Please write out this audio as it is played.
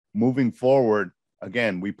moving forward,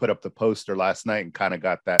 again, we put up the poster last night and kind of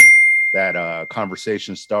got that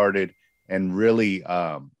conversation started. And really,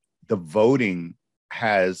 the voting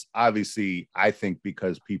has obviously, I think,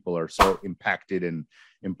 because people are so impacted and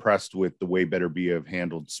impressed with the way Better Be have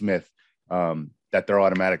handled Smith, that they're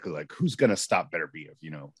automatically like, who's going to stop Better Be?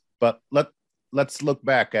 But let's look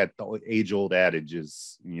back at the age-old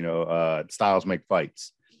adages, styles make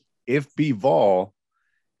fights. If Bivol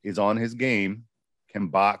is on his game, can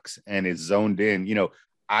box, and is zoned in,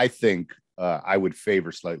 I think I would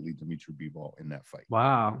favor slightly Dimitri Bivol in that fight.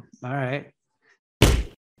 Wow. All right.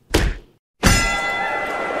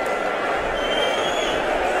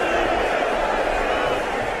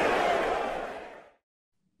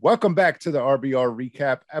 Welcome back to the RBR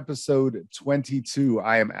Recap, episode 22.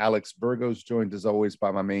 I am Alex Burgos, joined as always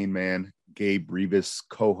by my main man, Gabe Rivas,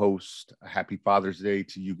 co-host. Happy Father's Day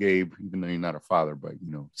to you, Gabe, even though you're not a father, but,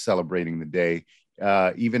 celebrating the day.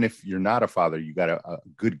 Even if you're not a father, you got a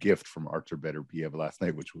good gift from Artur Beterbiev last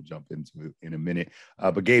night, which we'll jump into in a minute.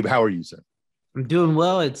 But Gabe, how are you, sir? I'm doing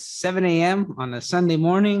well. It's 7 a.m. on a Sunday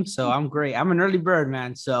morning, so I'm great. I'm an early bird,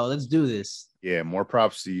 man, so let's do this. Yeah, more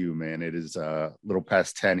props to you, man. It is a little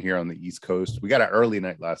past 10 here on the East Coast. We got an early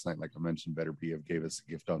night last night, like I mentioned. Beterbiev gave us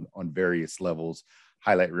a gift on various levels.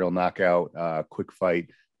 Highlight reel knockout, quick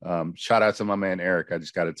fight. Shout out to my man Eric. I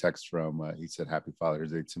just got a text from he said happy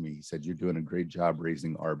Father's Day to me. He said you're doing a great job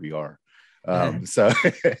raising RBR. So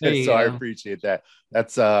I appreciate that.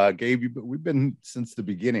 That's Gabe, we've been since the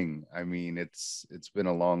beginning. I mean, it's been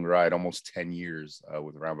a long ride, almost 10 years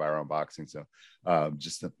with Round by Round Boxing. So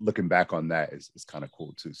just looking back on that is kind of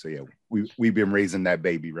cool too. So yeah, we've been raising that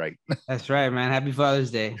baby right. That's right, man. Happy Father's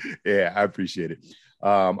Day. Yeah, I appreciate it.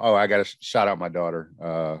 I got to shout out my daughter.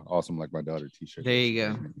 Awesome, like my daughter t-shirt. There you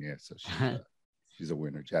go. Yeah, so she's a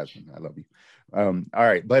winner. Jasmine, I love you. All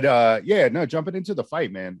right, but jumping into the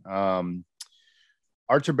fight, man.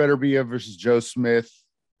 Artur Beterbiev versus Joe Smith.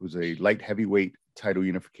 It was a light heavyweight title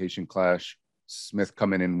unification clash. Smith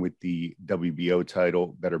coming in with the WBO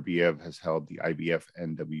title. Beterbiev has held the IBF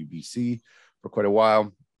and WBC for quite a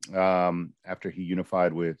while after he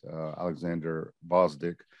unified with Alexander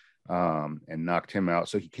Bosdick and knocked him out.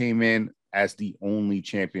 So he came in as the only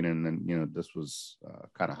champion, and then, this was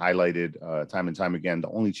kind of highlighted time and time again, the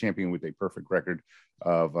only champion with a perfect record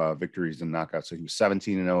of victories and knockouts. So he was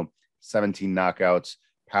 17-0. 17 knockouts.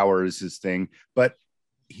 Power is his thing, but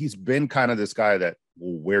he's been kind of this guy that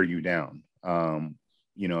will wear you down, and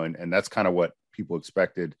that's kind of what people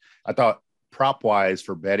expected. I thought prop wise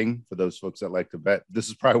for betting, for those folks that like to bet, this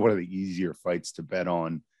is probably one of the easier fights to bet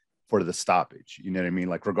on for the stoppage. You know what I mean?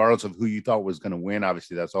 Like regardless of who you thought was going to win,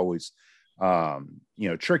 obviously that's always,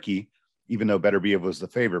 tricky, even though Beterbiev was the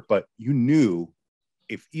favorite, but you knew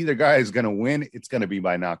if either guy is going to win, it's going to be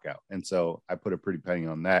by knockout. And so I put a pretty penny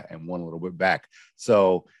on that and won a little bit back.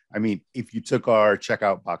 So, I mean, if you took our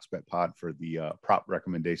checkout Box Bet Pod for the prop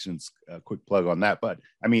recommendations, quick plug on that. But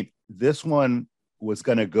I mean, this one was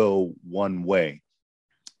going to go one way.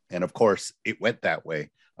 And of course, it went that way.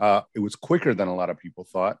 It was quicker than a lot of people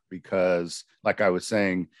thought because, like I was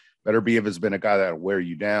saying, Beterbiev has been a guy that will wear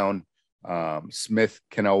you down. Smith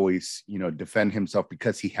can always, defend himself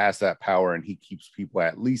because he has that power and he keeps people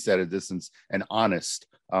at least at a distance and honest.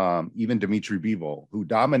 Even Dimitri Bivol, who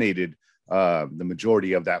dominated the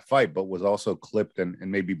majority of that fight, but was also clipped and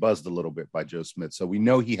maybe buzzed a little bit by Joe Smith. So we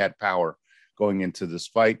know he had power going into this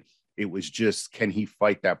fight. It was just, can he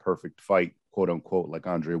fight that perfect fight, quote unquote, like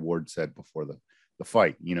Andre Ward said before the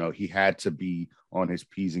fight. He had to be on his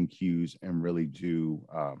P's and Q's and really do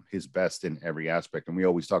his best in every aspect. And we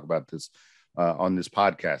always talk about this on this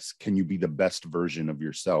podcast. Can you be the best version of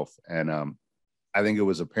yourself? And I think it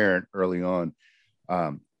was apparent early on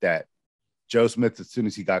that Joe Smith, as soon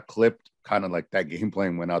as he got clipped, kind of like that game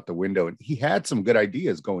plan went out the window. And he had some good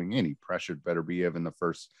ideas going in. He pressured Beterbiev in the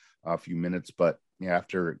first few minutes, but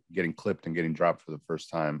after getting clipped and getting dropped for the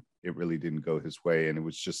first time, it really didn't go his way. And it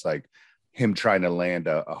was just like him trying to land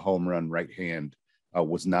a home run right hand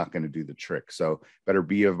was not going to do the trick. So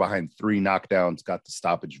Beterbiev behind 3 knockdowns got the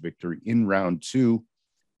stoppage victory in round 2.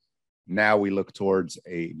 Now we look towards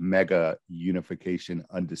a mega unification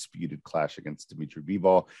undisputed clash against Dimitri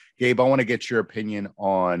Bivol. Gabe, I want to get your opinion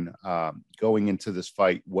on going into this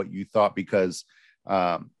fight, what you thought, because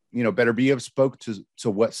Beterbiev spoke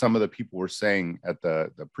to what some of the people were saying at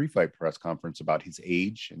the pre-fight press conference about his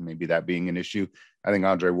age and maybe that being an issue. I think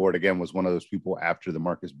Andre Ward, again, was one of those people after the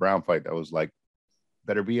Marcus Brown fight that was like,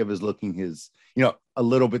 Beterbiev is looking a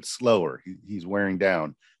little bit slower. He's wearing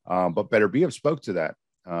down. But Beterbiev spoke to that.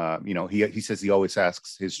 He says he always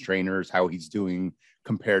asks his trainers how he's doing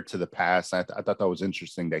compared to the past. I thought that was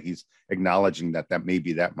interesting that he's acknowledging that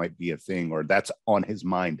maybe that might be a thing, or that's on his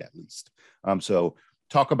mind at least. So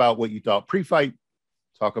talk about what you thought pre-fight,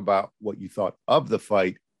 talk about what you thought of the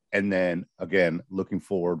fight, and then again, looking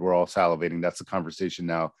forward, we're all salivating. That's the conversation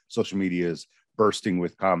now. Social media is bursting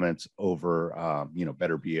with comments over,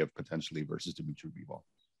 Beterbiev potentially versus Dimitri Bivol.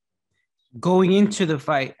 Going into the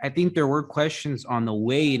fight, I think there were questions on the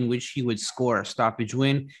way in which he would score a stoppage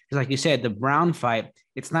win. Because like you said, the Brown fight,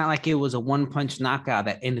 it's not like it was a one-punch knockout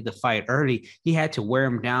that ended the fight early. He had to wear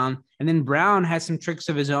him down. And then Brown had some tricks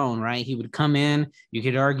of his own, right? He would come in. You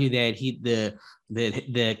could argue that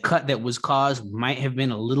the cut that was caused might have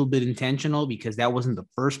been a little bit intentional because that wasn't the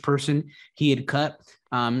first person he had cut.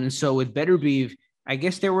 And so with Beterbiev, I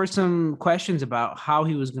guess there were some questions about how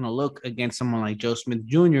he was going to look against someone like Joe Smith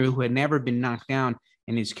Jr., who had never been knocked down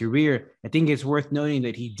in his career. I think it's worth noting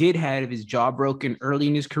that he did have his jaw broken early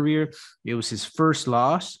in his career. It was his first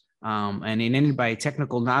loss, and it ended by a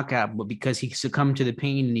technical knockout, but because he succumbed to the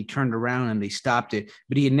pain and he turned around and they stopped it.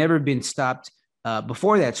 But he had never been stopped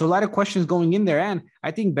before that. So a lot of questions going in there. And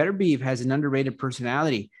I think Beterbiev has an underrated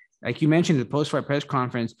personality. Like you mentioned, the post-fight press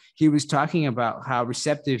conference, he was talking about how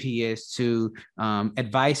receptive he is to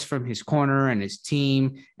advice from his corner and his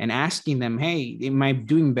team and asking them, hey, am I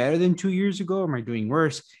doing better than 2 years ago? Or am I doing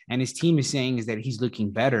worse? And his team is saying is that he's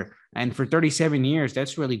looking better. And for 37 years,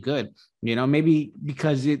 that's really good. Maybe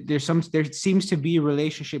because there seems to be a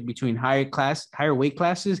relationship between higher weight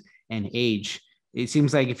classes and age. It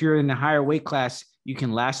seems like if you're in a higher weight class, you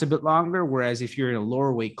can last a bit longer, whereas if you're in a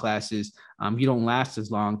lower weight classes, you don't last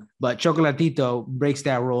as long. But Chocolatito breaks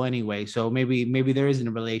that rule anyway, so maybe there isn't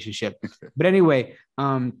a relationship. But anyway,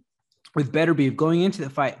 with Beterbiev going into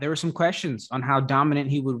the fight, there were some questions on how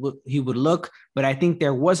dominant he would look, but I think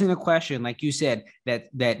there wasn't a question, like you said, that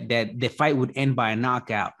the fight would end by a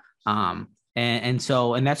knockout. And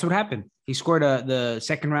that's what happened. He scored the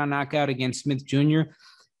second round knockout against Smith Jr.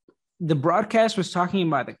 The broadcast was talking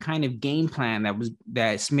about the kind of game plan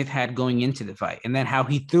that Smith had going into the fight, and then how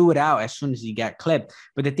he threw it out as soon as he got clipped.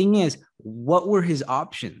 But the thing is, what were his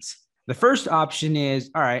options? The first option is,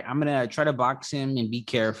 all right, I'm going to try to box him and be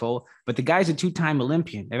careful. But the guy's a two-time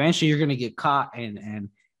Olympian. Eventually, you're going to get caught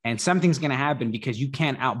and something's going to happen because you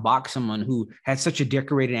can't outbox someone who has such a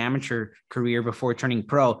decorated amateur career before turning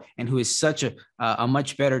pro and who is such a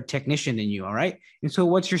much better technician than you. All right. And so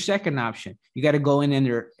what's your second option? You got to go in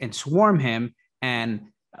there and swarm him and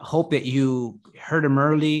hope that you hurt him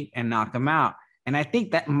early and knock him out. And I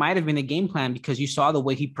think that might have been a game plan because you saw the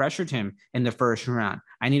way he pressured him in the first round.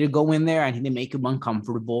 I need to go in there. I need to make him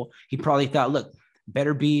uncomfortable. He probably thought, look,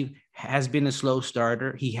 Beterbiev has been a slow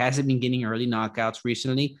starter. He hasn't been getting early knockouts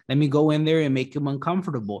recently. Let me go in there and make him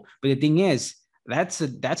uncomfortable. But the thing is, that's a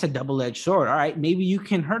double-edged sword. All right, maybe you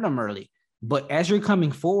can hurt him early, but as you're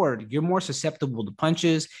coming forward, you're more susceptible to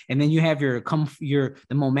punches, and then you have the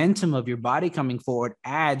momentum of your body coming forward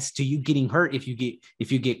adds to you getting hurt if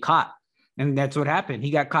you get caught. And that's what happened.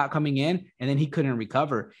 He got caught coming in, and then he couldn't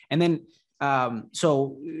recover. And then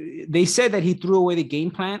so they said that he threw away the game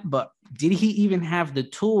plan, but did he even have the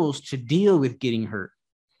tools to deal with getting hurt?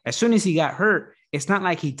 As soon as he got hurt, it's not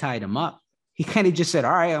like he tied him up. He kind of just said,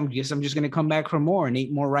 all right, I'm just going to come back for more and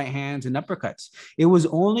 8 more right hands and uppercuts. It was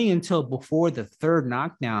only until before the third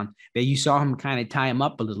knockdown that you saw him kind of tie him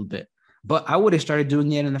up a little bit. But I would have started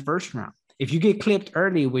doing it in the first round. If you get clipped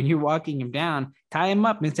early when you're walking him down, tie him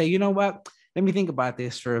up and say, you know what? Let me think about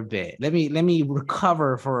this for a bit. Let me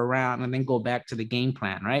recover for a round and then go back to the game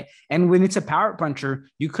plan, right? And when it's a power puncher,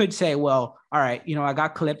 you could say, well, all right, I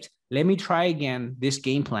got clipped. Let me try again this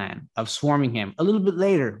game plan of swarming him a little bit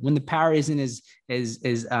later when the power isn't as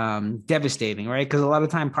devastating, right? Because a lot of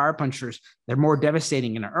time power punchers, they're more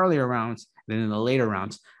devastating in the earlier rounds than in the later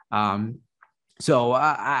rounds. So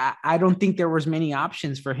I don't think there was many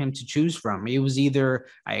options for him to choose from. It was either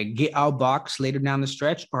I get outboxed later down the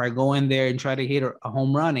stretch, or I go in there and try to hit a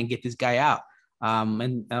home run and get this guy out.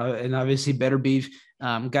 And obviously Beterbiev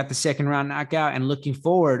got the second round knockout. And looking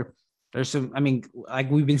forward, there's like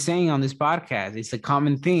we've been saying on this podcast, it's a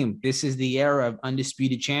common theme. This is the era of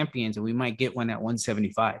undisputed champions, and we might get one at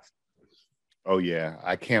 175. Oh, yeah.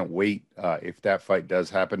 I can't wait if that fight does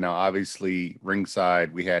happen. Now, obviously,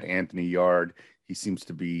 ringside, we had Anthony Yarde. He seems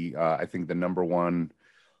to be, I think, the number one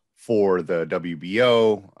for the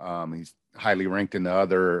WBO. He's highly ranked in the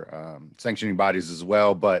other sanctioning bodies as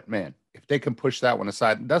well. But, man, if they can push that one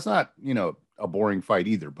aside, that's not, a boring fight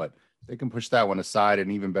either. But they can push that one aside,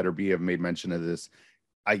 and even Beterbiev made mention of this.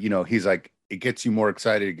 He's like, it gets you more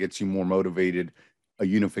excited. It gets you more motivated. A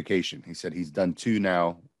unification. He said he's done 2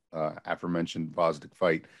 now aforementioned Vosdick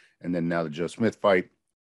fight, and then now the Joe Smith fight.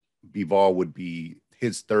 Bivol would be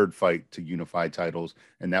his third fight to unify titles,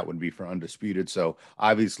 and that would be for undisputed. So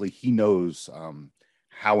obviously he knows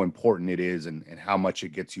how important it is and how much it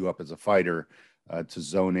gets you up as a fighter to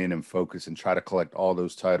zone in and focus and try to collect all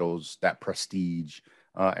those titles, that prestige.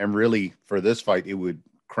 And really for this fight, it would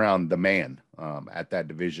crown the man at that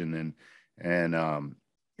division. And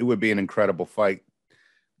it would be an incredible fight.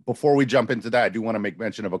 Before we jump into that, I do want to make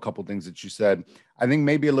mention of a couple things that you said. I think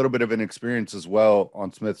maybe a little bit of an experience as well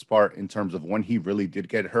on Smith's part in terms of when he really did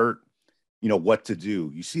get hurt, what to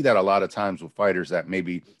do. You see that a lot of times with fighters that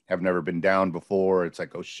maybe have never been down before. It's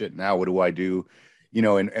like, oh shit, now what do I do?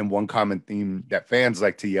 And one common theme that fans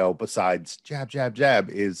like to yell besides jab, jab, jab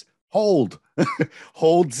is hold.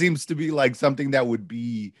 Hold seems to be like something that would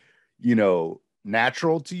be,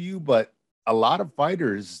 natural to you, but a lot of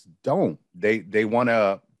fighters don't. They want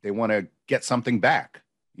to get something back,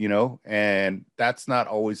 and that's not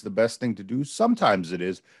always the best thing to do. Sometimes it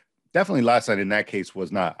is. Definitely last night in that case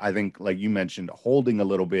was not. I think, like you mentioned, holding a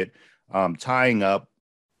little bit, tying up,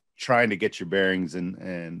 trying to get your bearings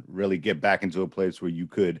and really get back into a place where you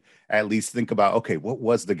could at least think about, okay, what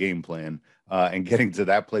was the game plan? And getting to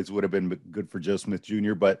that place would have been good for Joe Smith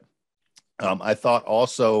Jr. But I thought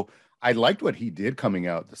also I liked what he did coming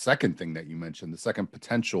out. The second thing that you mentioned, the second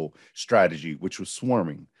potential strategy, which was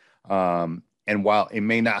swarming. And while it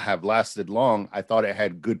may not have lasted long, I thought it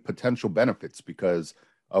had good potential benefits because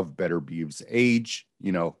of Beterbiev's age.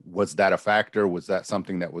 Was that a factor? Was that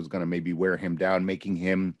something that was going to maybe wear him down, making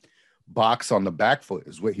him box on the back foot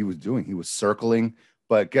is what he was doing. He was circling,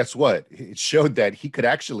 but guess what? It showed that he could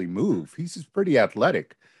actually move. He's just pretty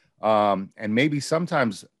athletic. And maybe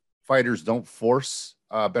sometimes fighters don't force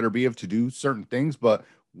Beterbiev to do certain things, but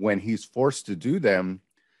when he's forced to do them,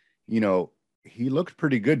 he looked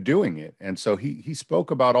pretty good doing it. And so he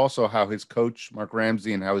spoke about also how his coach, Mark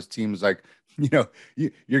Ramsey, and how his team is like,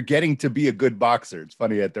 you're getting to be a good boxer. It's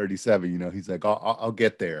funny at 37, he's like, I'll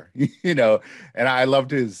get there, and I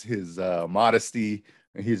loved his modesty.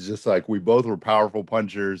 He's just like, we both were powerful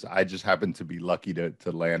punchers. I just happened to be lucky to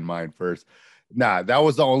land mine first. Nah, that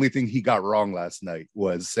was the only thing he got wrong last night,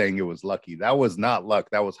 was saying it was lucky. That was not luck.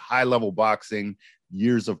 That was high level boxing,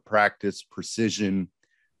 years of practice, precision.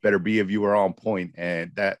 Beterbiev, you were on point,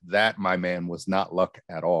 and that my man was not luck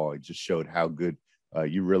at all. It just showed how good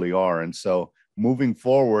you really are. And so moving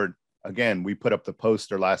forward, again, we put up the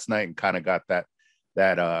poster last night and kind of got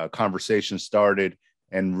that conversation started.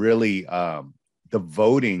 And really, the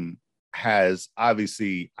voting has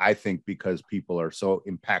obviously, I think, because people are so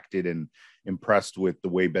impacted and impressed with the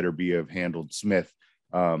way Beterbiev handled Smith,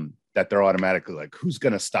 that they're automatically like, who's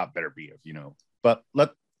going to stop Beterbiev, But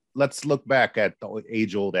let's look back at the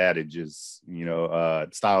age-old adages,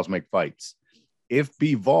 styles make fights. If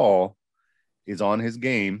Bivol is on his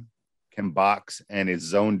game, can box, and is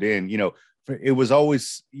zoned in, it was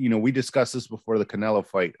always, we discussed this before the Canelo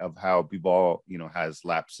fight of how Bivol, has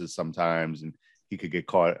lapses sometimes and he could get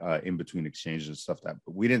caught in between exchanges and stuff but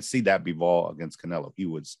we didn't see that Bivol against Canelo. He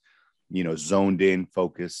was, zoned in,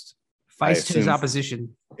 focused. Fights to his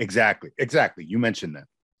opposition. Exactly. You mentioned that.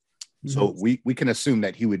 So we can assume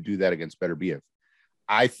that he would do that against Beterbiev.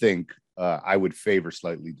 I think I would favor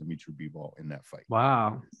slightly Dimitri Bivol in that fight.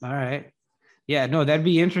 Wow. All right. Yeah, no, that'd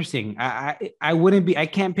be interesting. I wouldn't be. I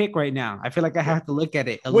can't pick right now. I feel like I have to look at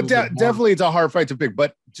it. Definitely, it's a hard fight to pick.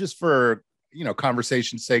 But just for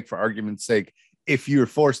conversation's sake, for argument's sake, if you're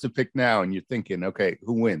forced to pick now and you're thinking, okay,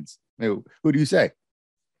 who wins? Who do you say?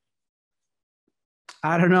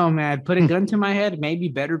 I don't know, man. Put a gun to my head, maybe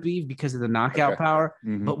Beterbiev because of the knockout power.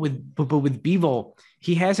 Mm-hmm. But with Bivol,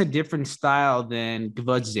 he has a different style than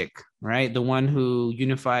Gvozdyk, right? The one who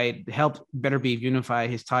helped Beterbiev unify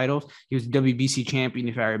his titles. He was the WBC champion,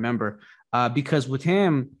 if I remember. Because with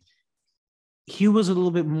him, he was a little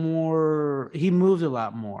bit more, he moved a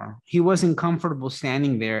lot more. He wasn't comfortable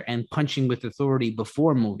standing there and punching with authority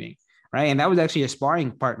before moving, right? And that was actually a sparring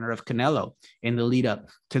partner of Canelo in the lead up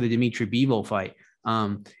to the Dimitri Bivol fight.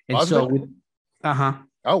 Oh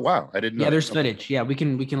wow, I didn't know. Yeah, there's footage. Yeah, we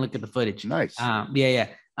can look at the footage. Nice. Someone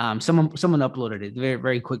uploaded it. Very,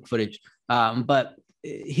 very quick footage. But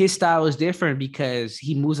his style is different because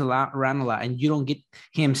he moves around a lot, and you don't get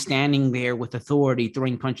him standing there with authority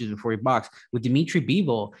throwing punches before he boxes. With Dimitri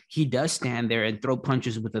Bivol, he does stand there and throw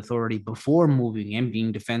punches with authority before moving and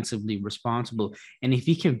being defensively responsible. And if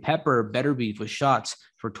he can pepper Beterbiev with shots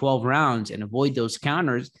for 12 rounds and avoid those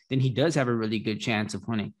counters, then he does have a really good chance of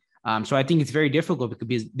winning. So I think it's very difficult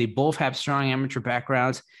because they both have strong amateur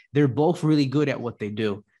backgrounds. They're both really good at what they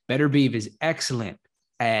do. Beterbiev is excellent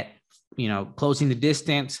at closing the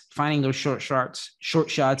distance, finding those short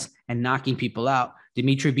shots, and knocking people out.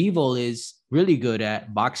 Dimitri Bivol is really good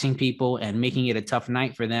at boxing people and making it a tough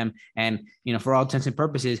night for them. And, for all intents and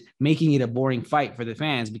purposes, making it a boring fight for the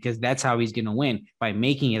fans, because that's how he's going to win, by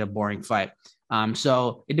making it a boring fight.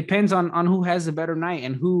 So it depends on who has a better night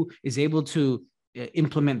and who is able to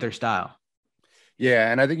implement their style.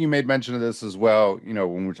 Yeah, and I think you made mention of this as well,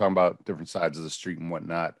 when we're talking about different sides of the street and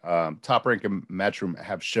whatnot. Top Rank and Matchroom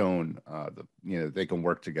have shown they can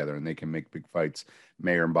work together and they can make big fights.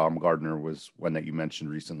 Mayer and Baumgardner was one that you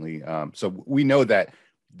mentioned recently. So we know that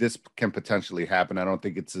this can potentially happen. I don't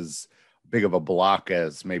think it's as big of a block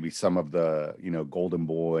as maybe some of the, Golden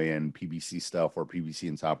Boy and PBC stuff, or PBC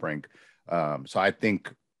and Top Rank. So I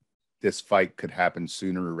think this fight could happen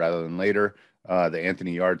sooner rather than later. The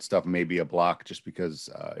Anthony Yarde stuff may be a block just because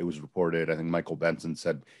it was reported. I think Michael Benson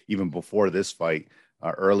said even before this fight,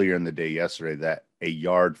 earlier in the day yesterday, that a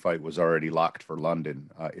Yarde fight was already locked for London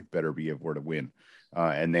if Beterbiev were to win.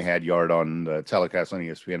 And they had Yarde on the telecast on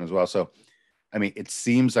ESPN as well. So, I mean, it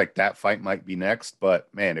seems like that fight might be next.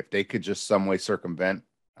 But, man, if they could just some way circumvent,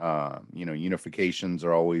 unifications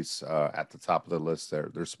are always at the top of the list.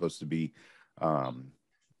 They're supposed to be,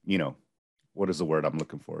 what is the word I'm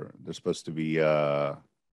looking for? They're supposed to be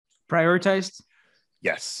prioritized.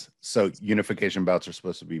 Yes. So unification bouts are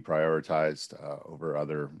supposed to be prioritized over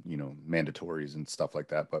other, mandatories and stuff like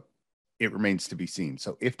that. But it remains to be seen.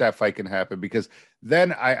 So if that fight can happen, because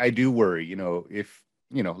then I do worry, if,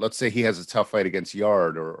 let's say he has a tough fight against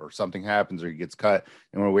Yarde or something happens or he gets cut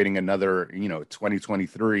and we're waiting another,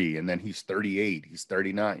 2023 and then he's 38, he's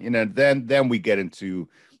 39, then we get into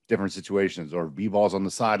different situations, or Bivol's on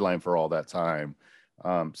the sideline for all that time.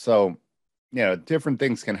 So, different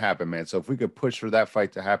things can happen, man. So if we could push for that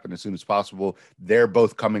fight to happen as soon as possible, they're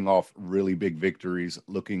both coming off really big victories,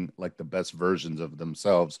 looking like the best versions of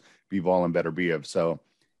themselves, Bivol and Beterbiev. So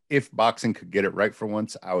if boxing could get it right for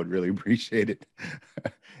once, I would really appreciate it.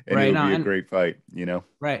 And it would be a great fight,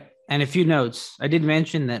 Right. And a few notes. I did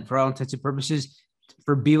mention that for all intents and purposes,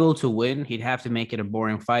 for Bivol to win, he'd have to make it a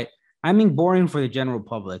boring fight. I mean, boring for the general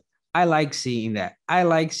public. I like seeing that. I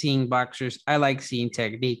like seeing boxers. I like seeing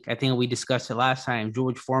technique. I think we discussed it last time.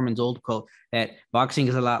 George Foreman's old quote that boxing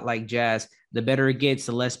is a lot like jazz. The better it gets,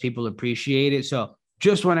 the less people appreciate it. So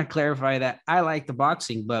just want to clarify that I like the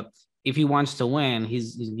boxing, but if he wants to win,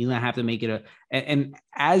 he's going to have to make it and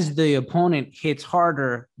as the opponent hits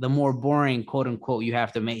harder, the more boring, quote unquote, you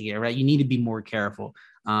have to make it, right? You need to be more careful.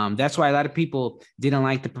 That's why a lot of people didn't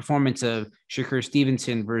like the performance of Shakur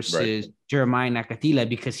Stevenson versus Jeremiah Nakatila,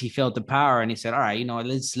 because he felt the power and he said, all right,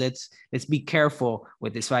 let's be careful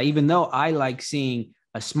with this fight. Even though I like seeing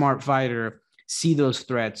a smart fighter see those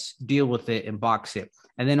threats, deal with it, and box it.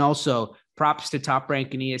 And then also props to Top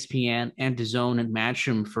Rank and ESPN and DAZN and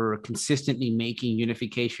Matchroom for consistently making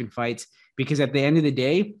unification fights, because at the end of the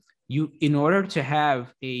day, in order to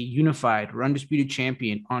have a unified or undisputed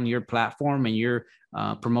champion on your platform and your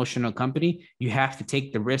promotional company, you have to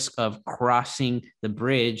take the risk of crossing the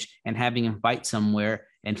bridge and having him fight somewhere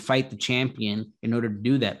and fight the champion in order to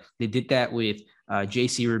do that. They did that with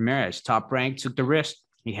JC Ramirez. Top Rank took the risk.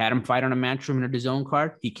 He had him fight on a Matchroom and a DAZN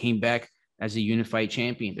card. He came back as a unified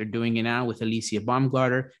champion. They're doing it now with Alicia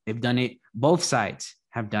Baumgartner. They've done it. Both sides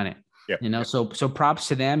have done it. Yep. So props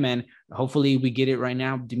to them, and hopefully we get it right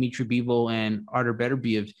now. Dimitri Bivol and Artur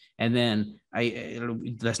Beterbiev, and then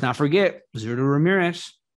let's not forget Zurdo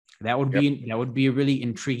Ramirez. That would be a really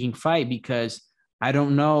intriguing fight, because I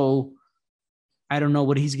don't know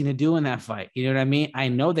what he's gonna do in that fight. You know what I mean? I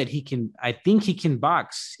know that he can. I think he can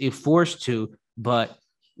box if forced to, but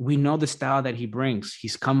we know the style that he brings.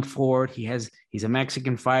 He's come forward. He's a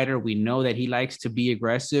Mexican fighter. We know that he likes to be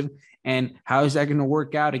aggressive. And how is that going to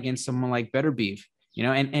work out against someone like Beterbiev?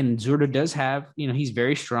 And Zurdo does have, he's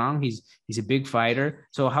very strong. He's a big fighter.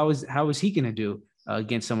 So how is he going to do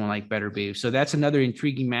against someone like Beterbiev? So that's another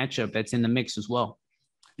intriguing matchup that's in the mix as well.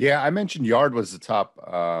 Yeah, I mentioned Yarde was the top,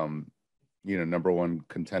 number one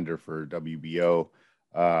contender for WBO.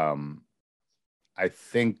 I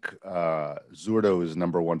think Zurdo is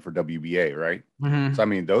number one for WBA, right? Mm-hmm. So, I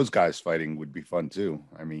mean, those guys fighting would be fun too.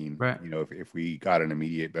 I mean, if we got an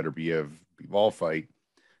immediate Beterbiev-Bivol fight,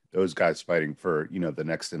 those guys fighting for, the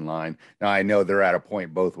next in line. Now, I know they're at a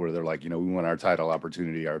point both where they're like, we want our title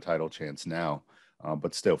opportunity, our title chance now.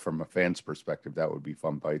 But still, from a fan's perspective, that would be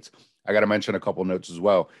fun fights. I got to mention a couple notes as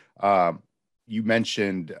well. You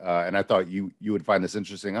mentioned, and I thought you would find this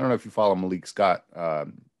interesting. I don't know if you follow Malik Scott,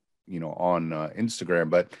 on Instagram,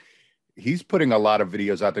 but he's putting a lot of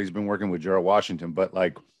videos out there. He's been working with Gerald Washington, but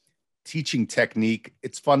like teaching technique.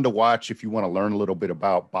 It's fun to watch if you want to learn a little bit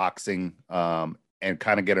about boxing. and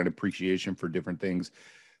kind of get an appreciation for different things.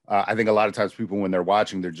 I think a lot of times people, when they're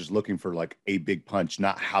watching, they're just looking for like a big punch,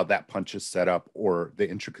 not how that punch is set up or the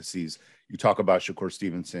intricacies. You talk about Shakur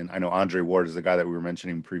Stevenson. I know Andre Ward is the guy that we were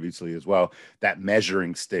mentioning previously as well. That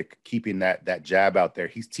measuring stick, keeping that jab out there.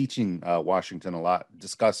 He's teaching Washington a lot,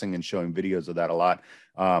 discussing and showing videos of that a lot.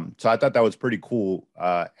 So I thought that was pretty cool.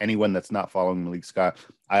 Anyone that's not following Malik Scott,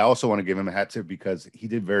 I also want to give him a hat tip because he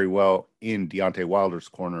did very well in Deontay Wilder's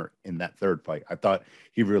corner in that third fight. I thought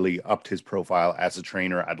he really upped his profile as a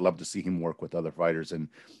trainer. I'd love to see him work with other fighters and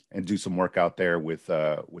do some work out there with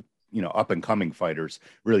up and coming fighters,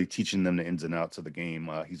 really teaching them the ins and outs of the game.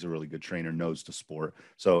 He's a really good trainer, knows the sport.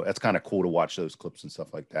 So that's kind of cool to watch those clips and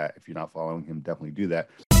stuff like that. If you're not following him, definitely do that.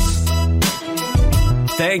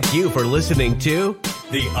 Thank you for listening to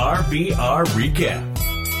the RBR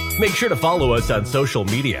Recap. Make sure to follow us on social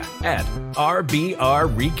media at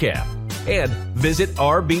RBR Recap and visit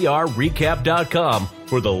RBRrecap.com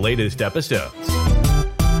for the latest episode.